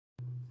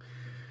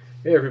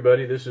Hey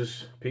everybody, this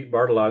is Pete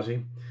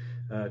Bartolozzi.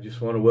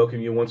 Just want to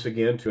welcome you once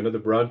again to another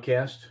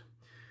broadcast.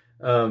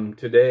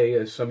 Today,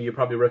 as some of you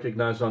probably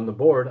recognize on the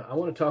board, I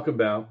want to talk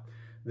about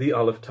the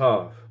Aleph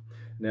Tav.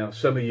 Now,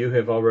 some of you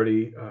have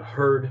already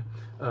heard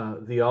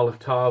the Aleph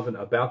Tav and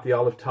about the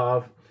Aleph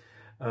Tav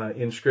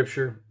in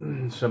Scripture.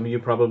 Some of you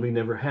probably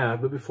never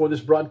have, but before this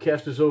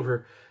broadcast is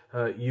over,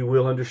 you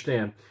will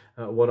understand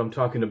what I'm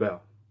talking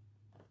about.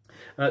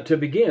 To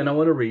begin, I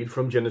want to read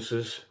from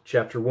Genesis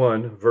chapter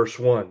 1, verse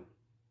 1.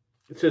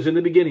 It says, in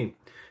the beginning,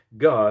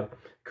 God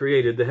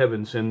created the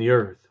heavens and the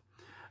earth.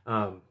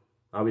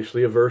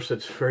 Obviously, a verse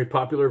that's a very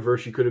popular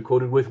verse you could have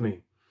quoted with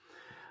me.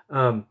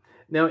 Now,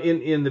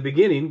 in the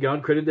beginning,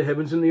 God created the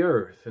heavens and the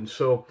earth. And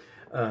so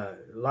a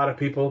lot of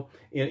people,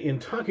 in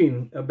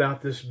talking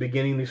about this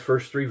beginning, these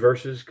first three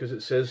verses, because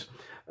it says,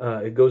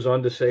 it goes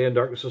on to say, and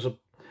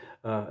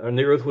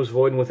the earth was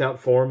void and without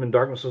form, and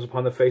darkness was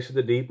upon the face of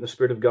the deep, and the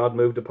Spirit of God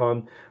moved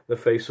upon the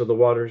face of the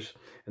waters.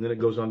 And then it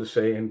goes on to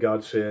say, and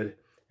God said,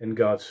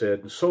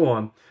 and so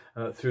on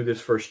through this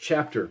first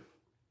chapter.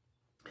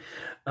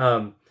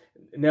 Now,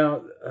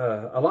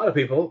 a lot of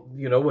people,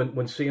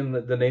 when seeing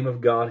the name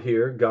of God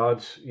here,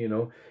 God's,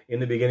 in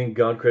the beginning,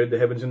 God created the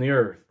heavens and the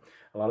earth.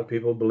 A lot of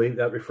people believe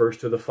that refers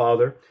to the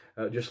Father,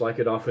 just like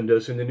it often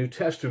does in the New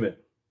Testament,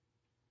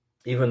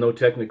 even though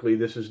technically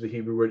this is the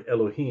Hebrew word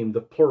Elohim,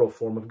 the plural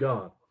form of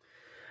God.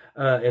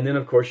 And then,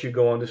 of course, you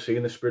go on to see,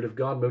 and the Spirit of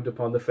God moved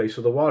upon the face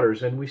of the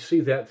waters. And we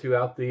see that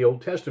throughout the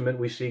Old Testament.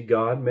 We see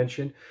God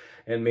mentioned,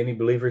 and many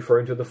believe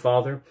referring to the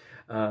Father.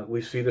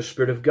 We see the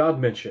Spirit of God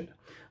mentioned.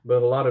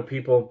 But a lot of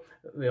people,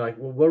 they're like,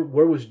 well,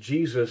 where was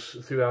Jesus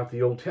throughout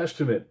the Old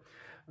Testament?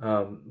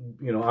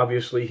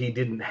 Obviously, he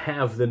didn't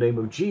have the name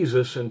of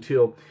Jesus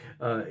until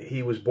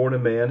he was born a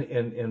man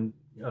and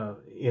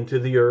into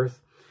the earth.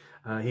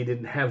 He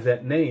didn't have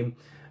that name.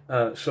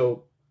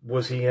 So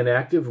was he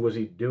inactive? Was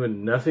he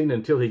doing nothing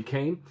until he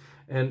came?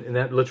 And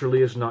that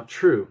literally is not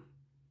true.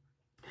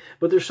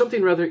 But there's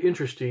something rather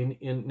interesting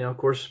now, of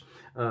course,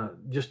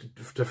 just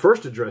to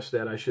first address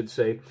that, I should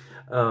say,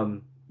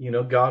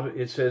 God,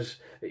 it says,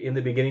 in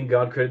the beginning,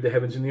 God created the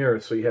heavens and the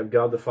earth. So you have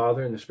God the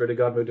Father, and the Spirit of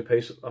God moved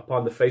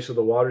upon the face of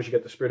the waters. You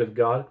got the Spirit of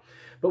God.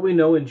 But we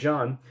know in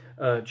John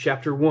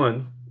chapter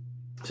 1,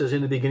 it says,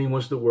 in the beginning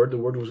was the Word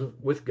was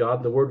with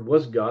God, the Word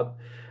was God,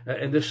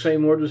 and this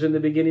same Word was in the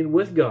beginning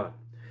with God.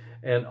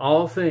 And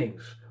all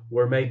things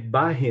were made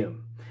by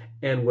him,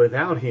 and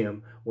without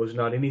him was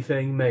not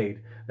anything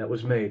made that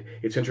was made.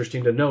 It's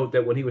interesting to note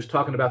that when he was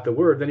talking about the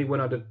Word, then he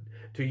went on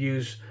to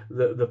use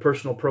the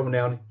personal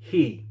pronoun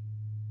he.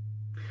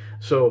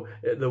 So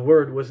the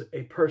Word was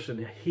a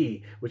person,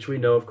 he, which we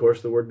know, of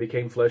course, the Word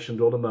became flesh and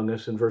dwelt among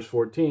us in verse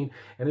 14,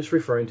 and it's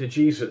referring to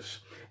Jesus.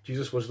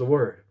 Jesus was the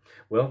Word.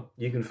 Well,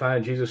 you can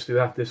find Jesus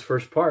throughout this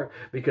first part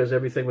because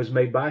everything was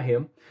made by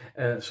him.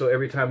 So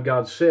every time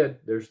God said,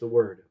 there's the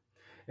Word.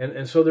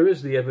 And so there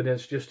is the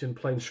evidence just in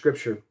plain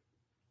Scripture,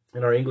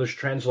 in our English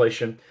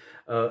translation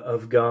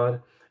of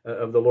God,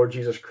 of the Lord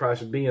Jesus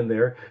Christ being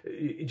there,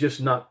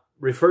 just not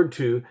referred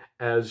to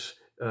as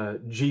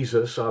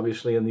Jesus,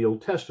 obviously, in the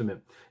Old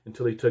Testament,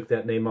 until he took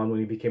that name on when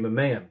he became a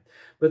man.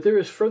 But there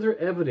is further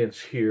evidence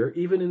here,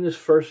 even in this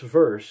first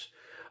verse,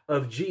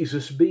 of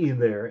Jesus being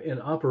there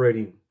and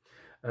operating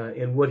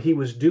in what he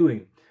was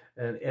doing.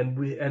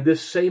 And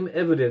this same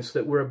evidence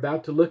that we're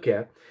about to look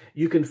at,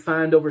 you can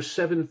find over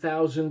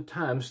 7,000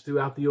 times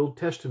throughout the Old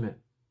Testament.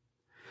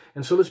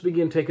 And so let's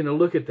begin taking a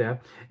look at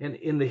that. And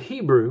in the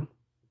Hebrew,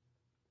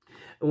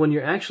 when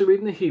you're actually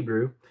reading the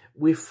Hebrew,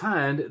 we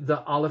find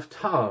the Aleph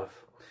Tav.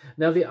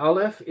 Now, the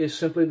Aleph is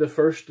simply the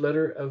first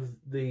letter of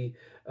the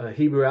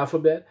Hebrew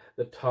alphabet.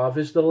 The Tav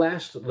is the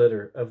last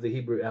letter of the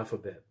Hebrew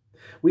alphabet.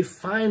 We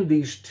find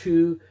these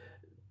two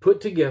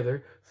put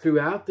together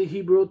throughout the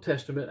Hebrew Old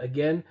Testament,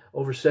 again,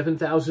 over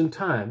 7,000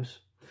 times,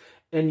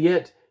 and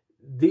yet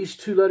these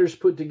two letters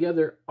put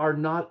together are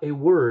not a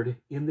word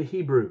in the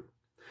Hebrew.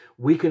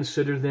 We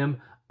consider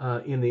them,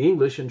 in the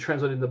English and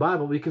translated in the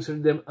Bible, we consider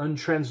them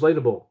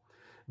untranslatable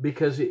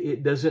because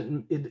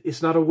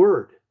it's not a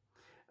word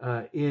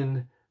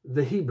in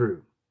the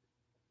Hebrew.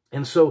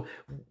 And so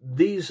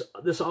this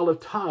Aleph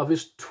Tav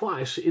is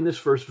twice in this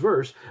first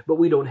verse, but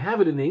we don't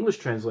have it in the English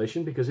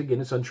translation because, again,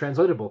 it's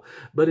untranslatable.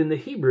 But in the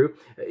Hebrew,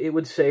 it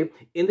would say,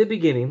 in the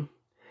beginning,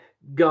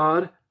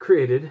 God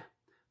created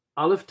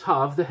Aleph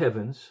Tav, the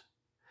heavens,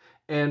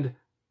 and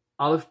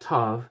Aleph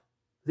Tav,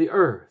 the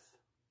earth.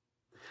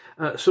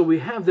 So we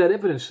have that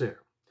evidence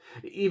there.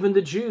 Even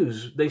the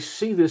Jews, they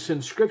see this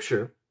in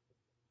Scripture,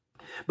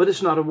 but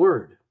it's not a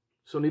word.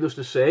 So needless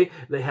to say,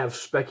 they have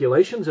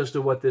speculations as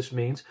to what this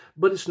means,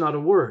 but it's not a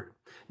word.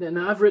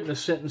 Now I've written a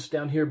sentence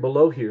down here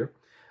below here,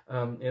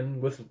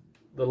 and with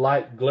the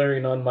light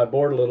glaring on my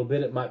board a little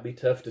bit, it might be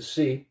tough to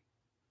see.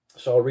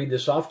 So I'll read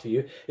this off to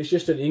you. It's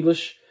just an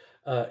English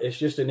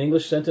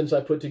sentence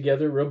I put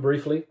together real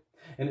briefly,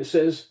 and it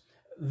says,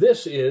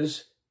 "This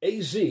is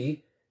AZ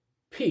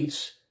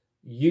Pete's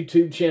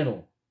YouTube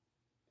channel.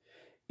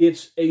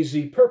 Its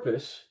AZ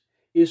purpose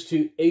is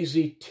to AZ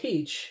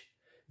teach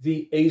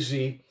the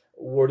AZ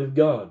Word of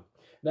God."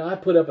 Now, I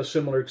put up a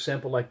similar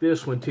example like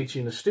this when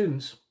teaching the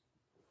students.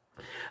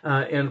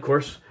 And of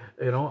course,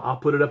 I'll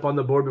put it up on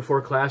the board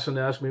before class and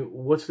they ask me,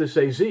 what's this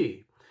AZ?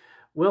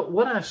 Well,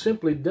 what I've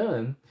simply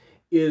done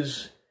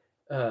is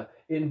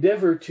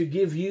endeavor to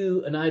give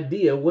you an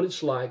idea what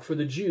it's like for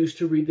the Jews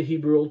to read the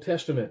Hebrew Old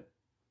Testament.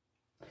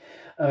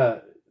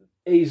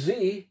 AZ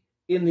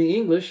in the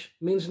English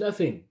means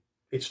nothing.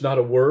 It's not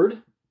a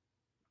word.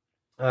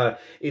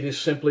 It is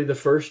simply the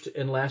first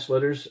and last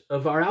letters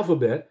of our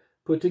alphabet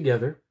put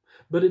together,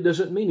 but it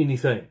doesn't mean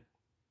anything.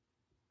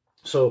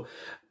 So,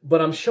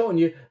 but I'm showing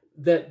you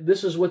that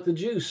this is what the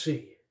Jews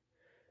see.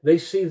 They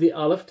see the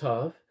Aleph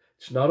Tav.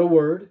 It's not a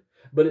word,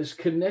 but it's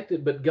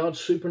connected. But God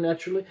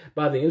supernaturally,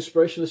 by the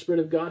inspiration of the Spirit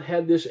of God,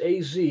 had this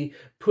AZ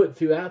put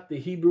throughout the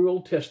Hebrew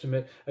Old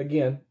Testament,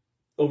 again,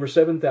 over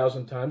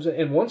 7,000 times.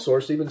 And one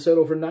source even said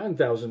over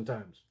 9,000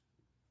 times.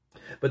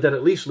 But that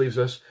at least leaves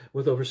us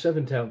with over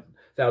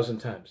 7,000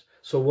 times.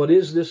 So what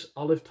is this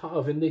Aleph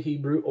Tav in the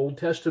Hebrew Old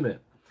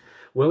Testament?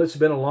 Well, it's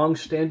been a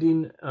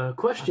long-standing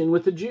question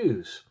with the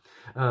Jews.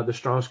 The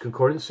Strong's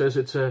Concordance says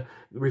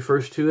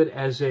refers to it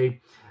as a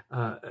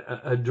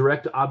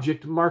direct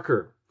object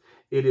marker.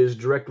 It is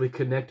directly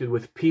connected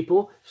with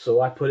people,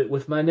 so I put it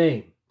with my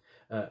name,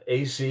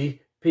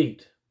 A.C.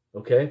 Pete.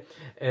 Okay,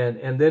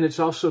 and then it's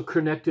also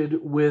connected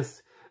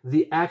with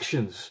the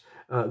actions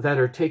that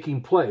are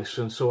taking place,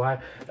 and so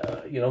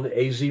the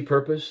A.Z.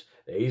 purpose,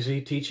 the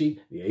A.Z. teaching,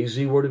 the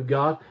A.Z. Word of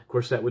God. Of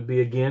course, that would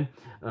be again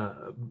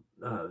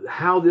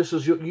how this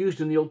is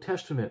used in the Old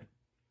Testament.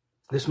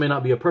 This may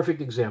not be a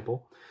perfect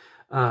example,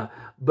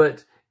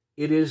 but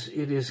it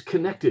is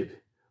connected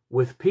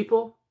with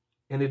people,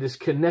 and it is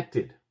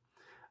connected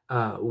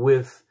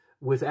with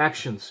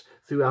actions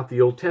throughout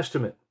the Old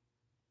Testament.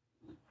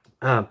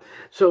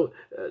 So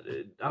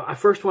I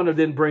first want to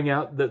then bring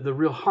out the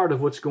real heart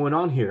of what's going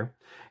on here,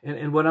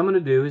 and what I'm going to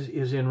do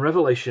is in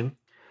Revelation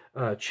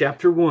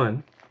chapter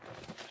 1.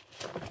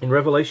 In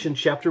Revelation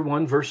chapter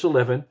 1, verse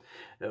 11,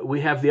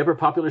 we have the ever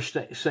popular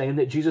saying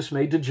that Jesus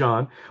made to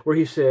John, where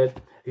he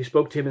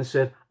spoke to him and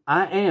said,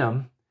 I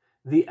am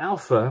the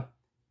Alpha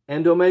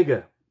and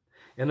Omega.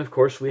 And of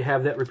course, we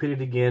have that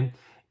repeated again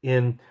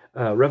in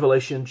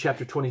Revelation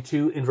chapter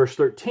 22 in verse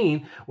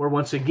 13, where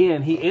once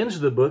again he ends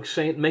the book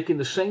making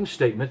the same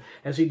statement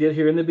as he did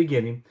here in the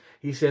beginning.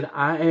 He said,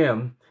 I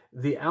am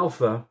the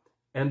Alpha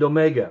and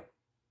Omega.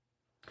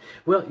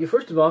 Well,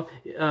 first of all,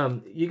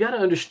 you got to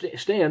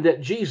understand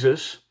that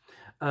Jesus,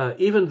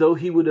 even though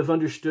he would have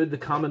understood the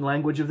common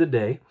language of the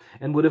day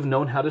and would have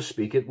known how to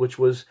speak it, which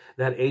was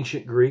that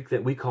ancient Greek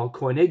that we call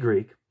Koine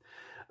Greek,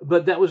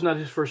 but that was not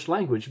his first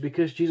language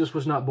because Jesus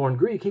was not born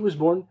Greek. He was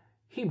born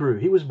Hebrew.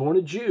 He was born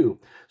a Jew.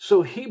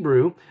 So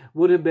Hebrew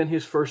would have been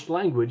his first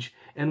language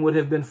and would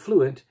have been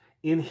fluent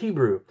in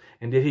Hebrew.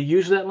 And did he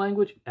use that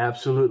language?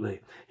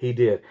 Absolutely, he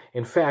did.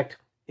 In fact,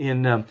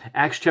 in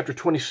Acts chapter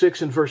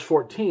 26 and verse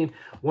 14,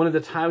 one of the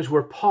times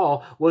where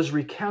Paul was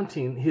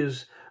recounting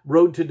his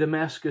road to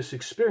Damascus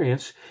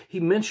experience, he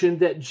mentioned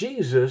that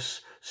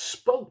Jesus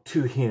spoke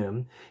to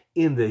him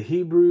in the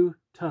Hebrew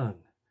tongue.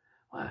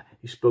 Why?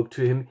 He spoke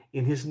to him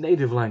in his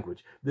native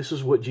language. This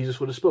is what Jesus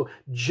would have spoke.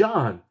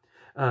 John,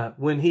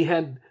 when he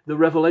had the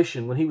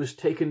revelation, when he was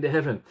taken to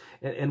heaven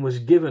and was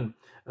given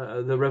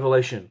the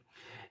revelation,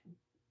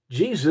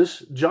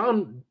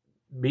 John,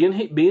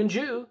 being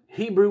Jew,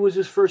 Hebrew was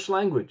his first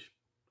language.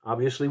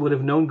 Obviously would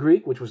have known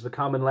Greek, which was the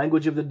common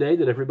language of the day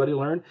that everybody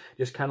learned,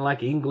 just kind of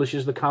like English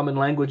is the common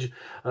language,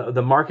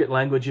 the market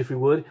language, if you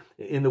would,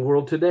 in the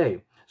world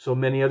today. So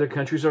many other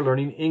countries are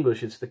learning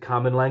English. It's the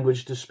common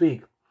language to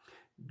speak.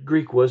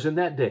 Greek was in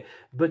that day.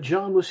 But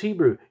John was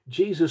Hebrew.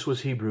 Jesus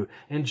was Hebrew.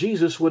 And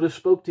Jesus would have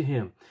spoke to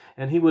him.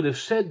 And he would have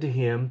said to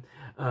him,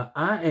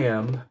 I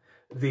am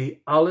the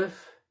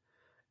Aleph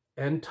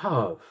and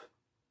Tav.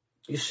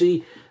 You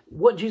see,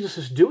 what Jesus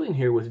is doing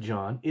here with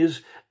John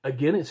is,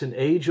 again, it's an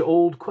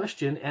age-old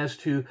question as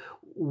to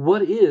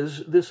what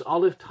is this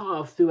Aleph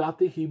Tav throughout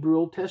the Hebrew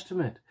Old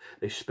Testament.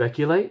 They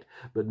speculate,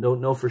 but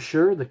don't know for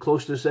sure. The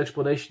closest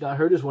explanation I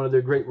heard is one of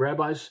their great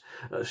rabbis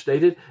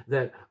stated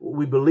that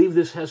we believe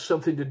this has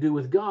something to do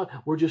with God.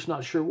 We're just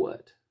not sure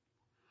what.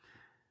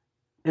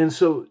 And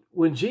so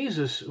when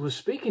Jesus was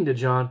speaking to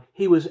John,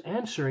 he was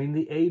answering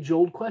the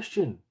age-old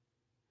question.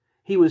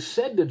 He was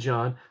said to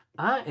John,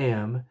 I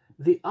am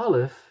the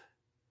Aleph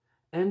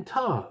and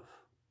Tav.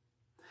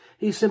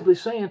 He's simply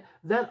saying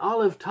that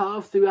Aleph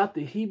Tav throughout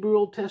the Hebrew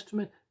Old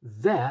Testament,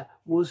 that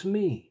was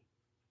me.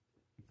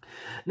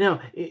 Now,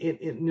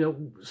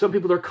 some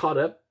people are caught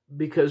up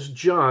because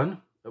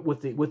John,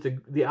 with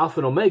the Alpha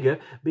and Omega,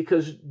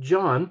 because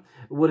John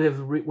would have,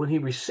 when he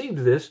received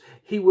this,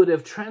 he would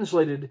have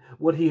translated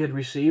what he had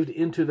received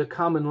into the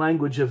common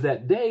language of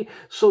that day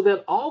so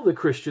that all the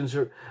Christians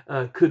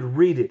could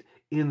read it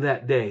in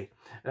that day.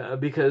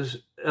 Because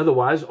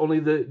otherwise only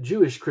the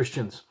Jewish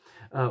Christians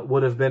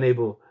would have been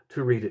able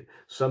to read it.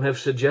 Some have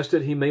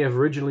suggested he may have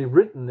originally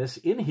written this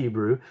in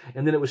Hebrew,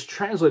 and then it was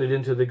translated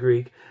into the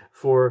Greek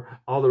for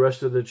all the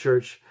rest of the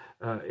church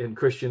and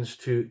Christians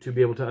to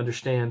be able to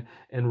understand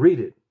and read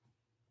it.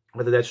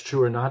 Whether that's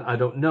true or not, I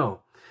don't know.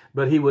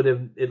 but he would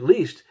have at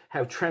least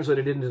have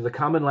translated it into the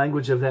common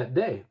language of that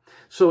day.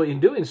 So in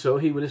doing so,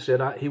 he would have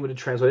said, he would have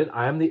translated,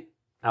 I am the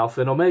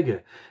Alpha and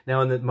Omega.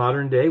 Now in the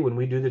modern day, when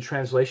we do the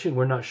translation,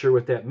 we're not sure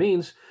what that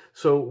means.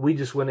 So we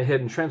just went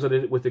ahead and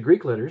translated it with the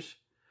Greek letters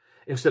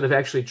instead of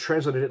actually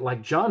translated it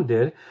like John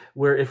did,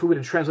 where if we would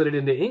have translated it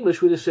into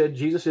English, we'd have said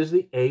Jesus is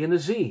the A and the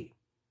Z.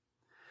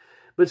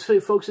 But say,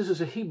 folks, this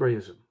is a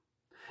Hebraism.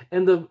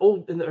 And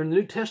the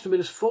New Testament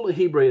is full of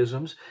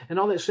Hebraisms, and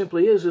all that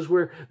simply is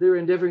where they're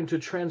endeavoring to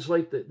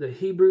translate the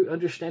Hebrew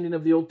understanding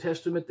of the Old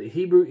Testament, the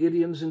Hebrew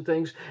idioms and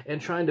things, and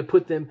trying to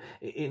put them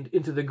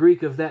into the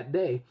Greek of that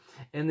day.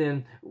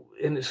 And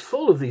it's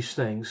full of these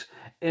things.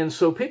 And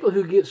so people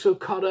who get so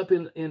caught up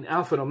in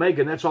Alpha and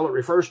Omega, and that's all it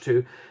refers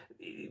to,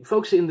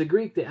 folks, in the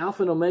Greek, the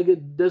Alpha and Omega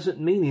doesn't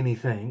mean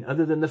anything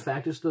other than the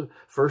fact it's the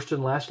first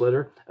and last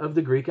letter of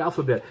the Greek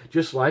alphabet.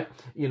 Just like,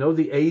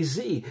 the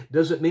AZ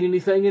doesn't mean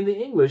anything in the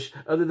English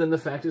other than the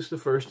fact it's the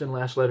first and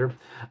last letter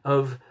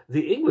of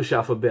the English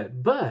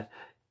alphabet. But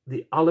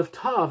the Aleph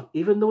Tav,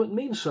 even though it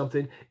means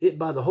something, it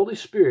by the Holy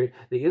Spirit,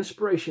 the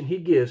inspiration he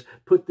gives,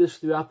 put this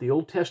throughout the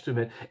Old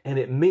Testament, and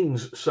it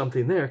means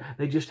something there.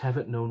 They just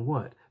haven't known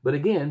what. But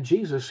again,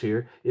 Jesus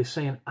here is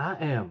saying, I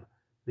am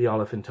the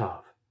Aleph and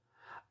Tav.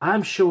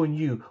 I'm showing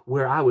you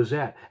where I was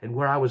at and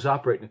where I was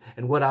operating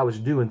and what I was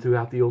doing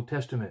throughout the Old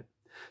Testament.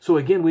 So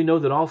again, we know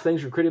that all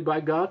things are created by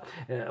God.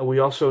 We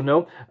also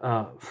know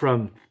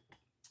from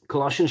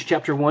Colossians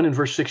chapter 1 and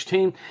verse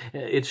 16,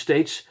 it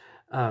states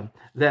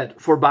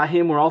that for by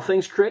him were all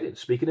things created,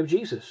 speaking of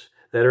Jesus,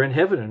 that are in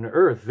heaven and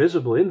earth,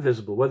 visible,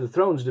 invisible, whether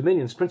thrones,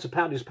 dominions,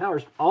 principalities,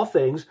 powers, all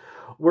things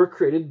were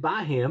created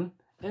by him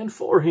and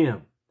for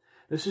him.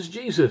 This is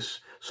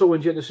Jesus. So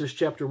in Genesis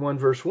chapter 1,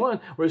 verse 1,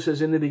 where it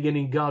says, in the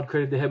beginning God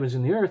created the heavens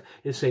and the earth,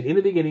 it's saying, in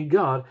the beginning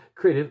God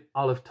created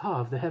Aleph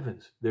Tav, the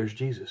heavens. There's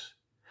Jesus.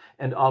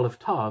 And Aleph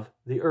Tav,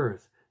 the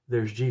earth.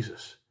 There's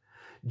Jesus.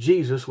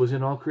 Jesus was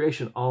in all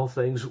creation. All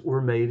things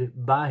were made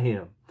by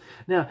him.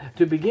 Now,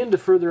 to begin to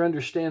further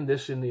understand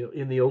this in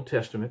the Old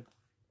Testament,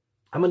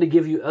 I'm going to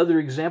give you other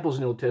examples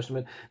in the Old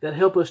Testament that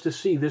help us to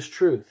see this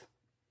truth.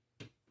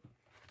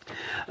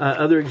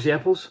 Other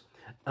examples,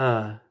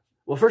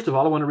 well, first of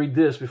all, I want to read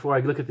this before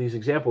I look at these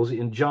examples.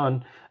 In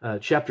John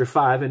chapter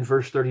 5 and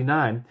verse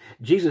 39,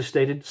 Jesus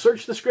stated,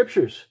 search the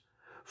scriptures,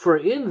 for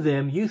in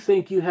them you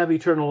think you have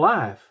eternal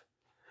life.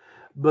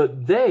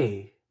 But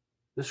they,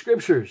 the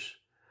scriptures,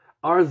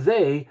 are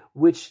they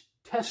which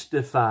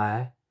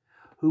testify,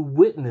 who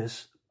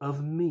witness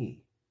of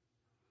me.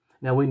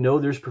 Now we know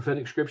there's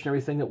prophetic scripture and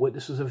everything that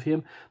witnesses of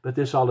him, but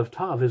this Aleph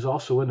Tav is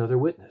also another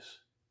witness.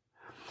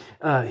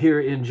 Here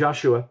in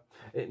Joshua,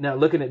 now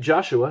looking at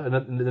Joshua,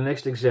 the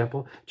next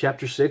example,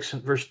 chapter 6,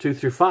 verse 2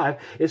 through 5,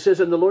 it says,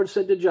 and the Lord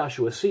said to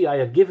Joshua, see, I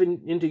have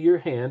given into your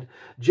hand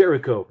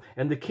Jericho,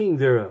 and the king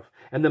thereof,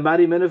 and the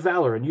mighty men of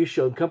valor, and you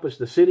shall encompass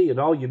the city, and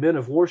all you men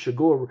of war shall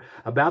go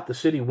about the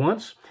city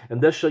once, and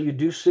thus shall you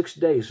do 6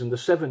 days, and the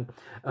 7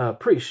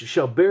 priests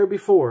shall bear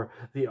before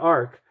the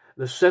ark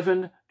the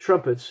 7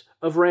 trumpets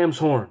of ram's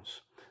horns.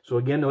 So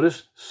again,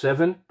 notice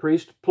 7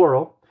 priests,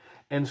 plural,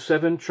 and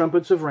 7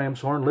 trumpets of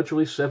ram's horn,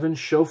 literally 7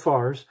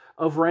 shofars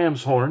of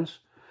ram's horns,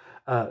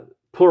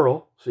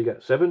 plural. So you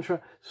got 7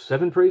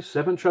 priests,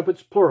 7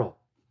 trumpets, plural.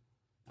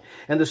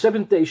 And the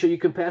 7th day shall you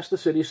compass the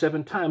city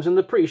 7 times, and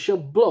the priests shall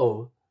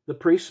blow, the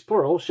priests,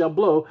 plural, shall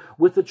blow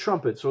with the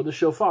trumpets, or the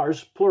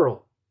shofars,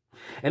 plural.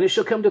 And it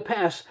shall come to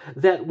pass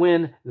that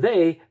when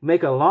they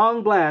make a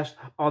long blast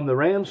on the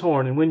ram's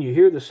horn, and when you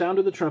hear the sound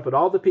of the trumpet,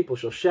 all the people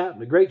shall shout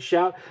in a great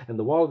shout, and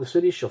the wall of the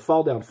city shall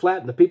fall down flat,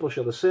 and the people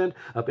shall ascend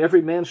up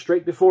every man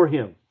straight before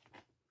him.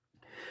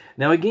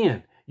 Now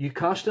again, you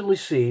constantly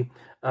see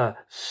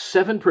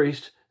 7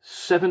 priests,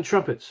 7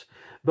 trumpets.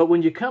 But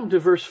when you come to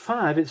verse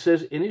 5, it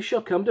says, and it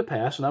shall come to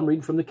pass, and I'm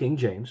reading from the King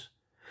James,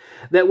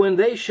 that when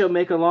they shall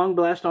make a long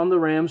blast on the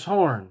ram's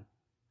horn.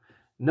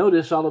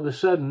 Notice all of a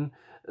sudden,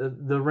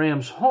 the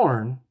ram's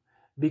horn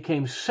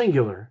became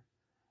singular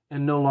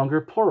and no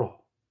longer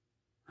plural.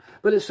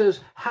 But it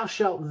says, how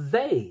shall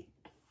they,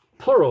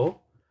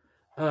 plural,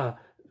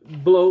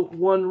 blow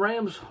one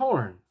ram's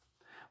horn?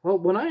 Well,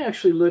 when I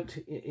actually looked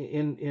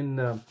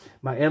in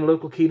my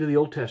analytical key to the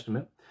Old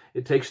Testament,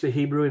 it takes the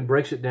Hebrew and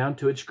breaks it down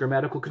to its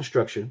grammatical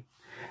construction.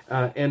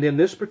 And in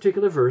this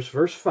particular verse,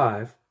 verse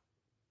 5,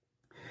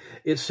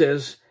 it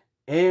says,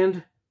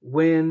 and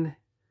when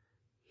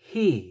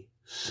he,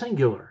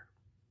 singular,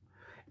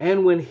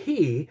 and when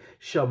he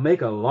shall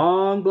make a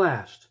long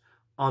blast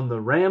on the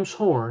ram's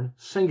horn,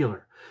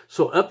 singular.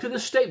 So up to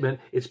this statement,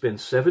 it's been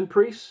 7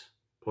 priests,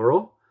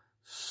 plural,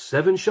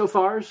 7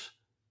 shofars,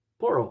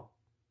 plural.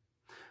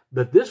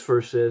 But this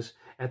verse says,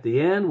 at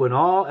the end, when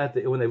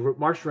they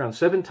marched around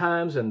 7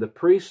 times and the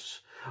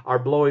priests are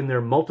blowing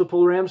their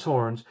multiple ram's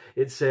horns,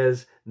 it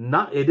says,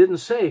 it didn't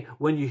say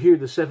when you hear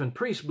the 7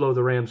 priests blow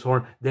the ram's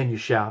horn, then you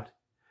shout.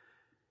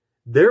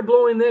 They're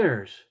blowing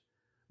theirs,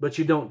 but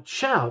you don't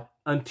shout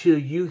until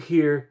you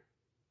hear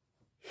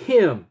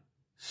him,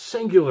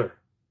 singular,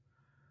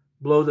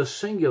 blow the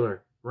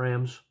singular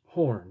ram's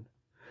horn.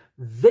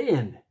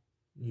 Then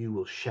you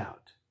will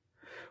shout.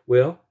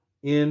 Well,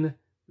 in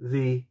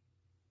the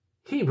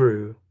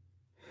Hebrew,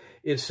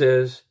 it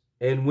says,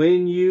 and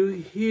when you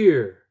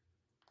hear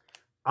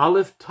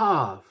Aleph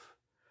Tav,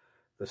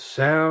 the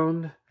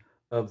sound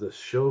of the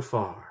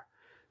shofar,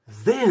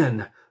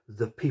 then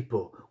the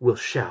people will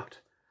shout.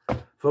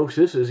 Folks,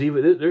 this is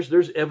even,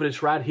 there's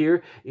evidence right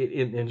here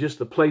in just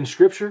the plain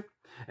scripture,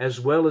 as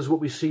well as what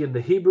we see in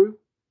the Hebrew,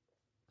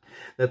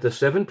 that the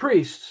 7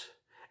 priests,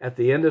 at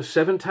the end of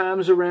 7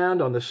 times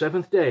around on the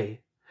 7th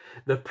day,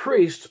 the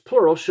priests,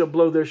 plural, shall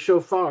blow their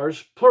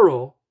shofars,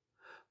 plural,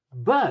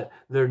 but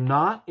they're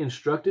not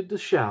instructed to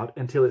shout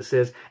until it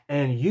says,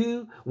 and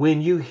you,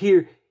 when you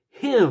hear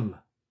him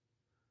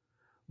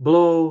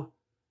blow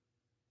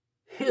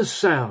his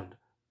sound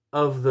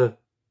of the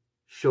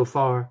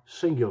shofar,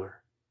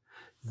 singular,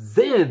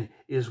 then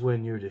is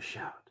when you're to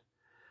shout.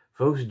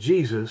 Folks,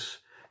 Jesus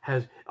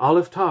has,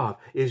 Aleph Tav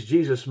is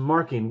Jesus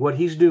marking what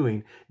he's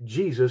doing.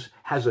 Jesus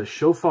has a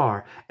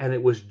shofar, and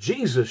it was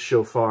Jesus'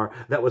 shofar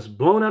that was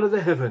blown out of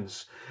the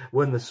heavens.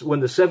 When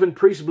the 7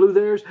 priests blew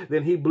theirs,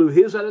 then he blew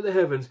his out of the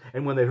heavens,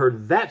 and when they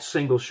heard that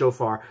single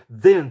shofar,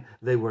 then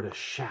they were to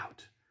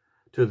shout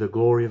to the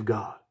glory of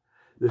God.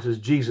 This is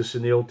Jesus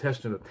in the Old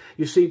Testament.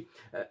 You see,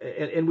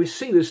 and we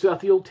see this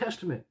throughout the Old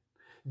Testament.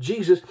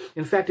 Jesus,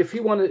 in fact, if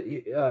you want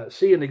to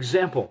see an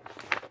example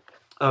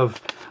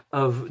of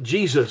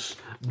Jesus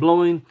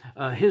blowing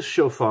his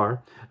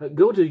shofar,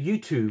 go to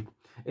YouTube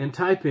and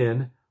type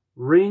in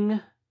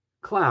ring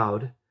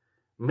cloud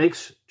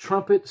makes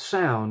trumpet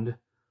sound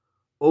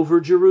over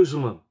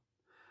Jerusalem.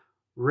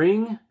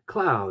 Ring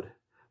cloud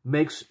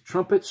makes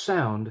trumpet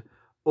sound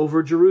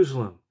over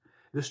Jerusalem.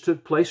 This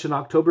took place on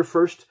October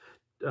 1st,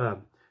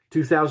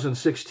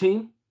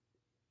 2016,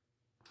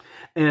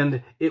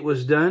 and it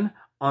was done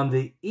on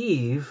the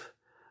eve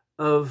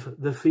of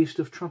the Feast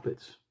of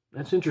Trumpets.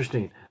 That's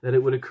interesting that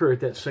it would occur at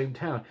that same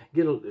time.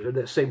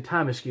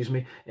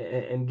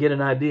 And get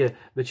an idea.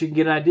 But you can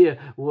get an idea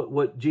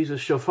what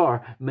Jesus'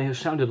 shofar may have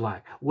sounded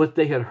like, what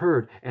they had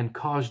heard and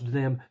caused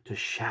them to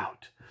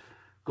shout.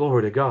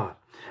 Glory to God.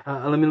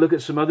 Let me look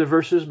at some other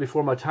verses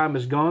before my time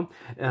is gone.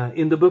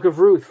 In the book of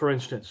Ruth, for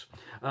instance,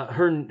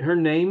 her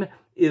name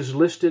is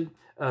listed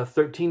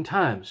 13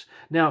 times.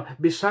 Now,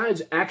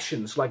 besides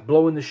actions like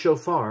blowing the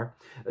shofar,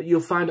 you'll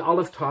find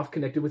Aleph Tav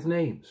connected with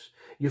names.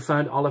 You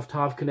find Aleph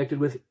Tav connected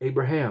with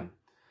Abraham,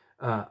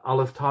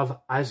 Aleph Tav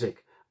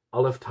Isaac,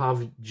 Aleph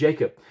Tav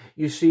Jacob.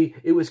 You see,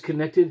 it was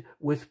connected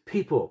with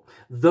people.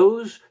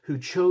 Those who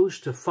chose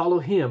to follow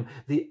him,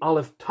 the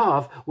Aleph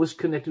Tav was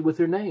connected with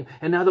their name.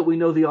 And now that we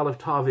know the Aleph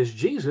Tav is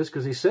Jesus,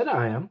 because he said,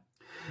 I am,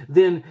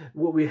 then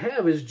what we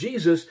have is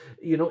Jesus,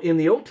 in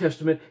the Old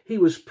Testament, he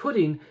was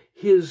putting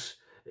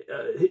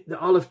the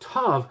Aleph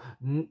Tav,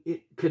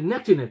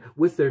 connecting it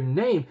with their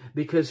name,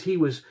 because he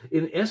was,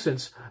 in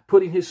essence,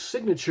 putting his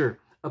signature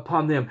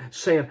upon them,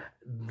 saying,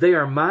 they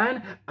are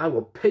mine, I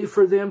will pay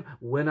for them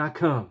when I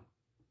come.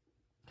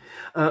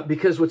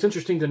 Because what's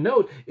interesting to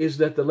note is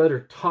that the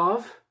letter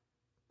Tav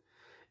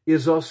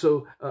is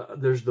also,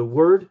 there's the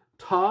word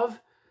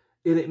Tav,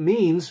 and it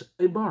means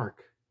a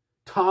mark.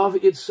 Tav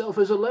itself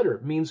as a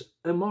letter means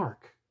a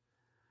mark.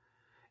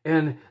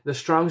 And the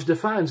Strong's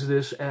defines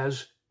this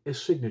as a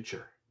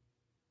signature.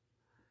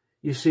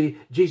 You see,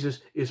 Jesus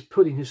is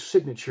putting his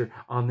signature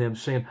on them,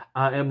 saying,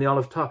 I am the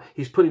Aleph Tav.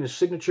 He's putting his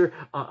signature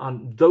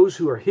on those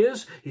who are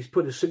his. He's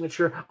put his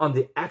signature on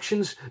the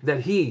actions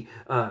that he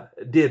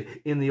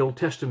did in the Old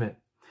Testament.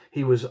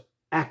 He was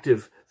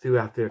active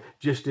throughout there,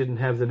 just didn't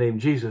have the name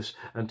Jesus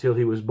until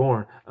he was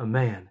born a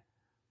man.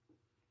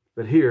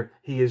 But here,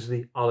 he is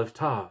the Aleph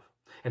Tav,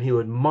 and he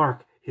would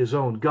mark his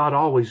own. God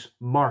always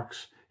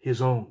marks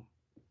his own.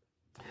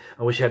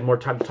 I wish I had more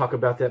time to talk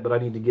about that, but I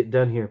need to get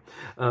done here.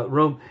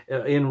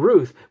 In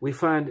Ruth, we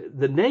find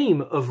the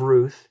name of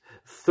Ruth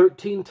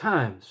 13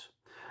 times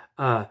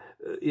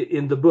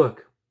in the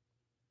book.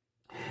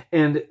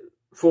 And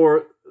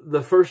for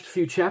the first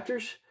few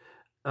chapters,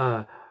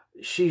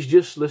 she's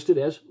just listed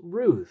as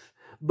Ruth.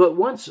 But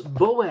once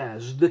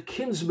Boaz, the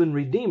kinsman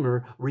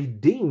redeemer,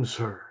 redeems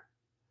her,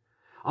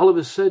 all of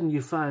a sudden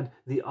you find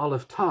the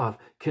Aleph Tav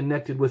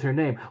connected with her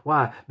name.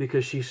 Why?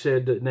 Because she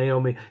said to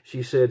Naomi,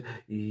 she said,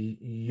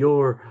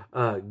 your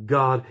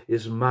God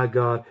is my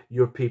God,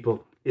 your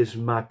people is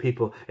my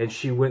people. And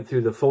she went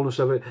through the fullness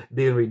of it,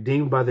 being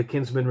redeemed by the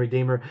kinsman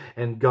redeemer,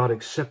 and God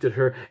accepted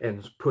her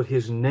and put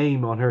his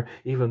name on her,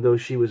 even though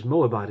she was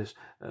Moabitess,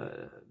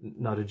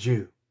 not a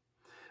Jew.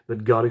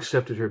 But God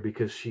accepted her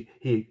because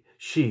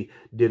she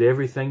did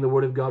everything the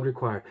Word of God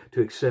required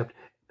to accept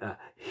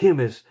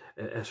him as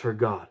her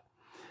God.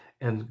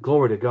 And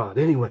glory to God.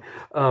 Anyway,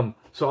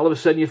 so all of a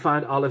sudden you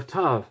find Aleph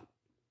Tav.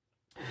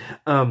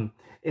 And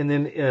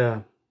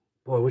then,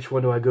 boy, which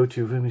one do I go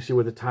to? Let me see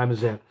where the time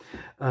is at.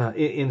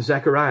 In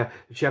Zechariah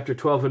chapter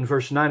 12 and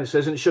verse 9, it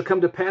says, and it shall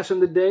come to pass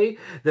in the day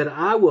that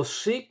I will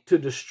seek to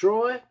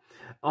destroy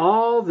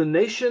all the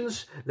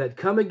nations that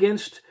come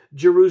against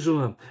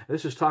Jerusalem.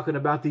 This is talking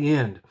about the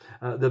end,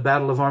 the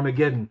battle of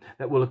Armageddon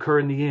that will occur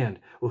in the end.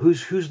 Well,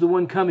 who's the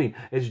one coming?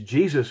 It's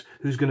Jesus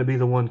who's going to be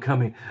the one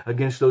coming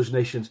against those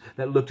nations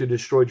that look to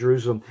destroy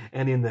Jerusalem.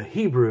 And in the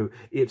Hebrew,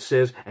 it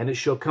says, and it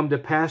shall come to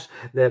pass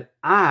that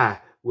I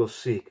will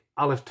seek,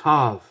 Aleph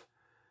Tav,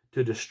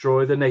 to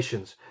destroy the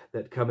nations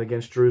that come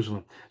against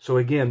Jerusalem. So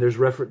again, there's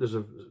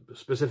a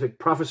specific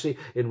prophecy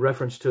in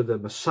reference to the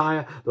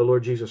Messiah, the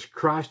Lord Jesus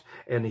Christ,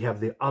 and you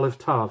have the Aleph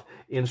Tav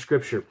in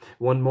Scripture.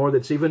 One more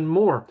that's even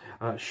more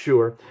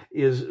sure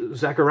is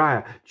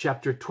Zechariah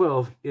chapter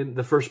 12 in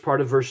the first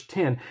part of verse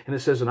 10. And it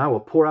says, and I will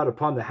pour out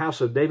upon the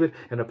house of David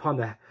and upon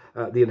the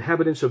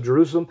inhabitants of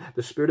Jerusalem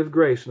the spirit of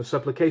grace and the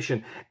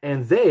supplication.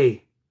 And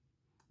they,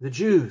 the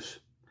Jews,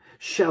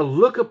 shall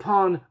look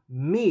upon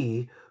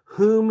me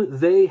whom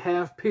they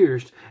have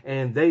pierced,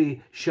 and they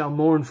shall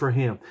mourn for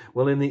him.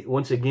 Well,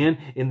 once again,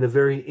 in the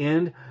very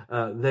end,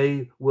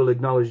 they will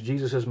acknowledge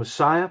Jesus as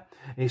Messiah.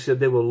 And he said,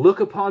 they will look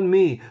upon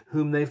me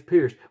whom they've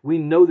pierced. We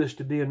know this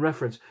to be in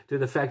reference to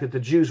the fact that the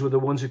Jews were the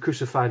ones who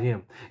crucified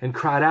him and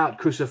cried out,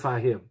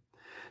 crucify him.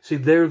 See,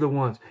 they're the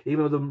ones.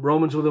 Even though the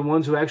Romans were the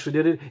ones who actually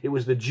did it, it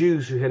was the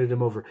Jews who headed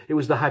him over. It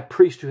was the high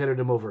priest who headed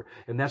him over.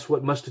 And that's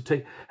what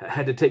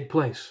had to take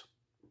place.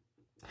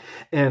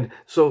 And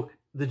so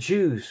the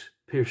Jews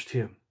pierced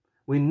him.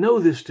 We know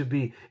this to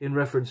be in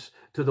reference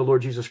to the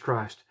Lord Jesus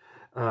Christ.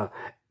 And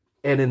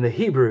in the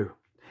Hebrew,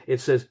 it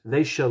says,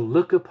 they shall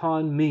look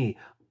upon me,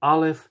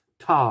 Aleph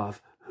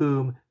Tav,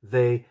 whom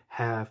they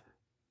have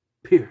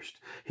pierced.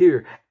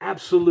 Here,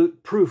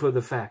 absolute proof of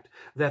the fact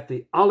that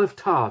the Aleph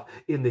Tav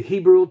in the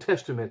Hebrew Old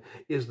Testament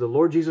is the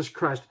Lord Jesus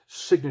Christ's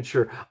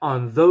signature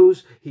on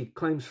those he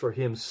claims for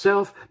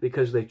himself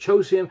because they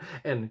chose him,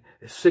 and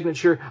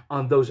signature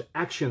on those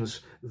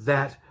actions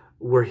that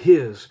were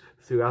his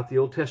throughout the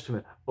Old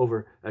Testament,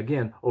 over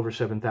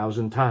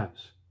 7,000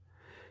 times.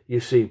 You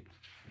see,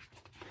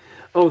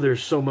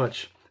 there's so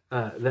much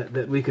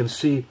that we can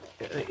see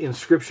in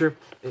Scripture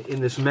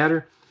in this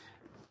matter,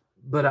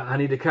 but I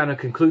need to kind of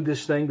conclude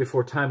this thing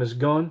before time is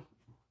gone.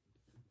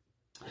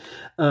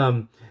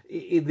 The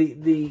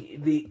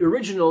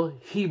original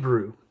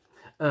Hebrew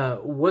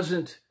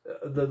wasn't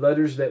the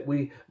letters that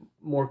we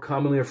more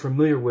commonly are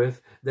familiar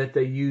with that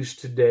they use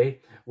today,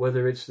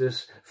 whether it's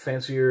this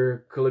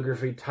fancier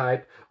calligraphy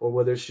type or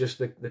whether it's just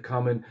the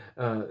common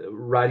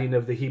writing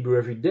of the Hebrew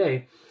every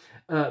day.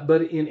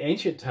 But in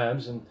ancient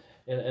times, and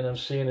I'm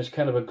seeing there's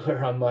kind of a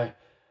glare on my,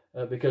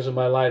 because of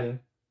my lighting,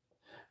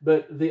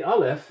 but the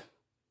Aleph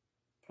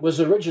was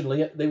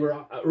they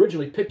were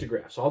originally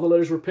pictographs. All the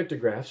letters were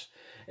pictographs.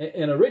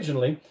 And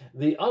originally,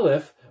 the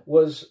Aleph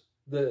was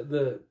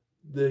an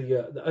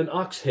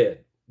ox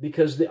head,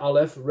 because the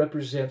Aleph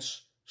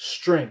represents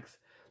strength.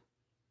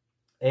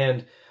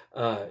 And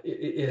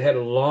it had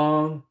a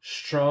long,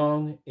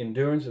 strong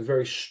endurance, a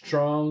very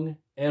strong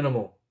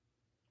animal.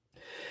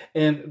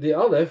 And the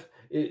Aleph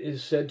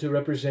is said to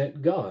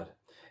represent God.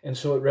 And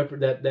so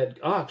that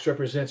ox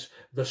represents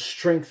the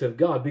strength of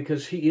God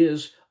because he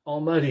is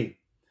Almighty.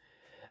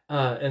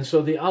 And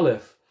so the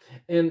Aleph.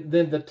 And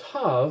then the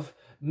Tav,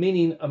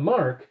 meaning a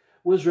mark,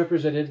 was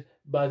represented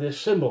by this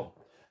symbol.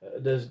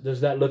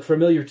 Does that look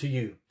familiar to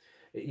you?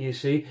 You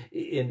see,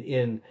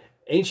 in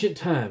ancient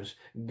times,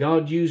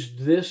 God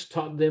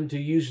taught them to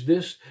use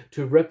this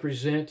to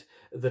represent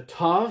the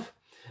Tav,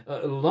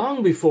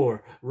 long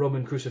before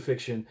Roman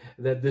crucifixion,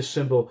 that this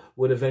symbol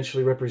would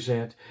eventually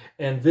represent.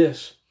 And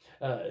this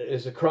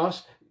is a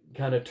cross,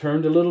 kind of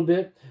turned a little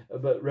bit,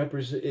 but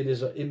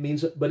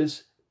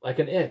it's like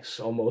an X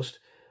almost,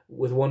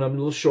 with one arm a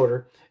little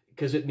shorter,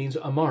 because it means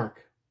a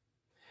mark.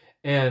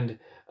 And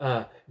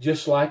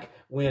just like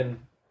when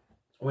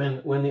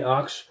the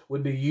ox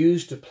would be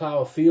used to plow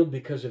a field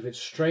because of its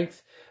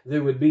strength,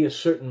 there would be a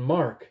certain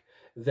mark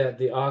that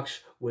the ox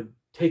would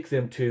take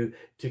them to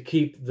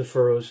keep the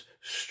furrows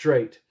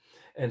straight.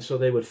 And so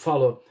they would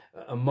follow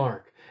a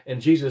mark.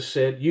 And Jesus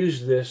said,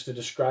 use this to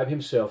describe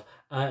himself.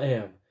 I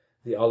am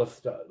the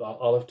Aleph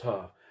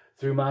Tav.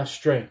 Through my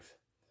strength,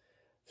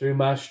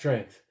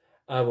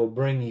 I will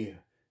bring you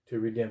to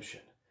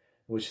redemption.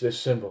 Which this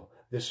symbol,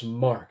 this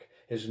mark,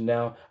 is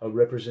now a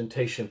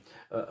representation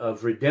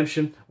of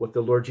redemption, what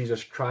the Lord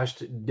Jesus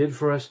Christ did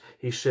for us.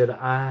 He said,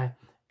 I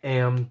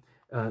am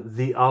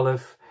the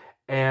Aleph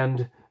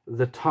and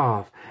the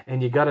Tav.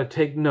 And you got to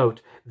take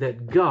note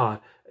that God,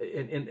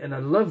 and I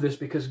love this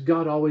because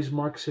God always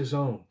marks his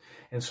own.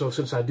 And so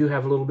since I do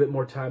have a little bit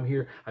more time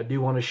here, I do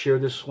want to share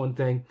this one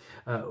thing,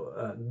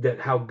 that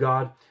how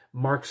God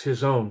marks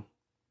his own.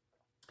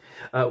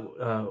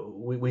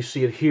 We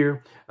see it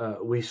here.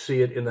 We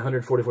see it in the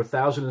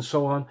 144,000 and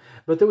so on.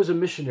 But there was a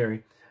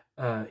missionary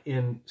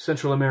in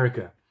Central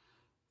America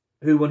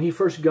who, when he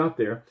first got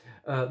there,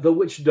 the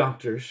witch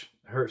doctors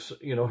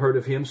heard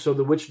of him. So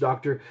the witch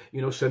doctor,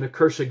 sent a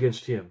curse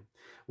against him.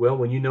 Well,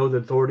 when you know the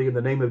authority in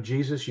the name of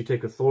Jesus, you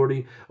take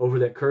authority over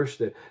that curse,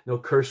 that no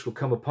curse will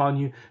come upon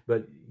you,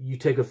 but you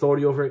take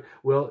authority over it.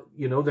 Well,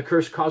 the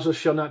curse causeless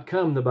shall not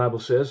come, the Bible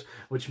says,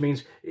 which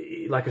means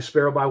like a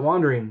sparrow by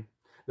wandering,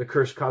 the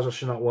curse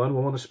causeth not one.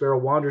 Well, when the sparrow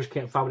wanders,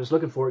 can't find what it's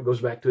looking for, it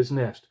goes back to its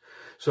nest.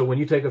 So when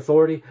you take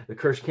authority, the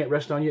curse can't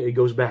rest on you, it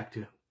goes back to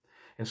him.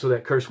 And so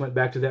that curse went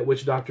back to that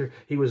witch doctor.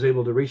 He was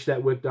able to reach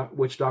that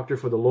witch doctor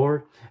for the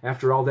Lord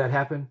after all that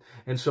happened.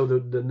 And so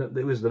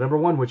it was the number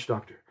one witch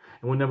doctor.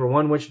 And when number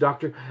one witch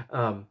doctor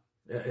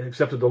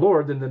accepted the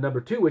Lord, then the number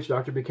two witch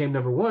doctor became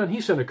number one. He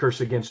sent a curse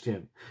against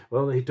him.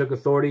 Well, he took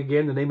authority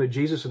again in the name of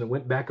Jesus, and it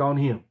went back on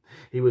him.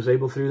 He was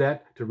able through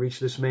that to reach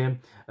this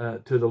man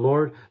to the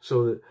Lord.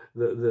 So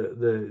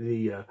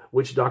the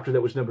witch doctor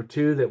that was number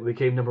two, that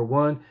became number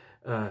one,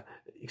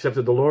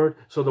 accepted the Lord.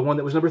 So the one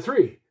that was number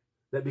three,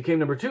 that became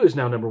number two, is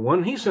now number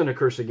one. He sent a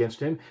curse against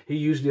him. He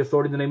used the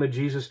authority in the name of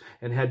Jesus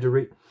and had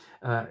to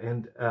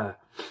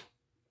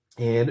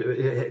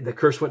the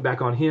curse went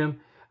back on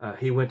him.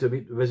 He went to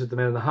visit the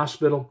man in the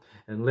hospital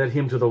and led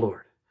him to the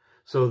Lord.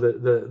 So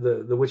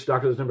the witch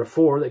doctor that was number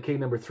four, that came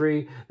number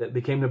three, that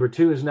became number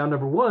two, is now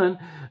number one.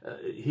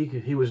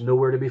 He was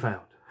nowhere to be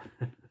found.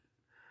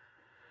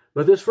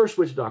 But this first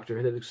witch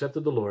doctor that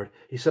accepted the Lord,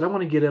 he said, I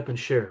want to get up and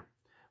share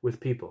with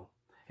people.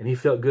 And he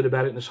felt good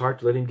about it in his heart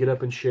to let him get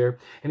up and share.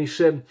 And he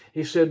said,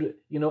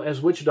 you know, as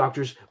witch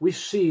doctors, we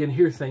see and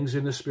hear things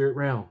in the spirit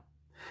realm.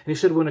 And he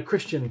said, when a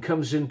Christian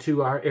comes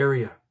into our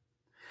area,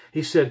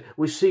 he said,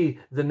 we see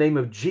the name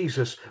of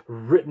Jesus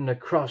written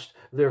across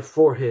their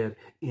forehead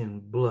in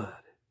blood.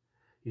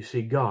 You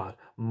see, God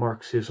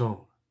marks his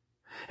own.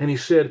 And he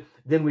said,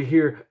 then we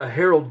hear a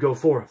herald go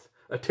forth.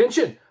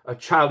 Attention, a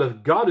child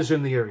of God is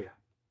in the area.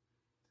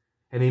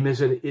 And he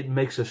said, it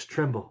makes us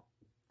tremble.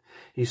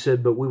 He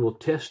said, but we will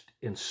test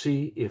and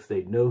see if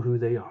they know who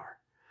they are.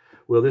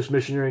 Well, this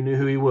missionary knew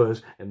who he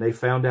was, and they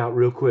found out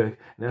real quick.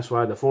 And that's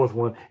why the fourth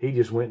one, he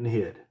just went and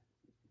hid.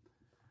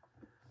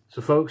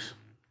 So, folks,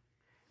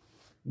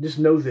 just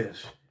know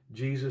this.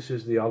 Jesus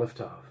is the Aleph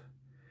Tav.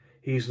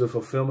 He's the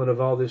fulfillment of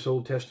all this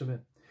Old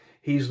Testament.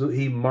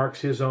 He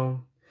marks his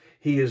own.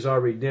 He is our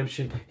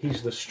redemption.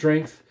 He's the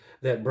strength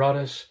that brought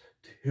us,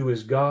 who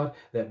is God,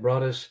 that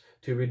brought us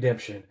to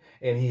redemption.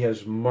 And he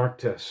has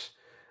marked us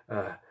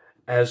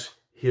as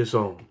his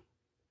own.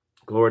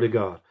 Glory to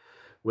God.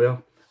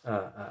 Well,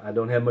 I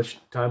don't have much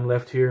time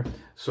left here,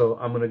 so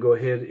I'm going to go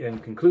ahead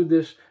and conclude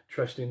this,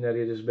 trusting that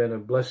it has been a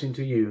blessing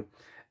to you.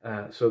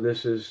 So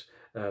this is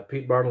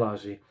Pete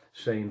Bartolozzi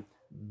saying,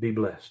 be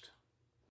blessed.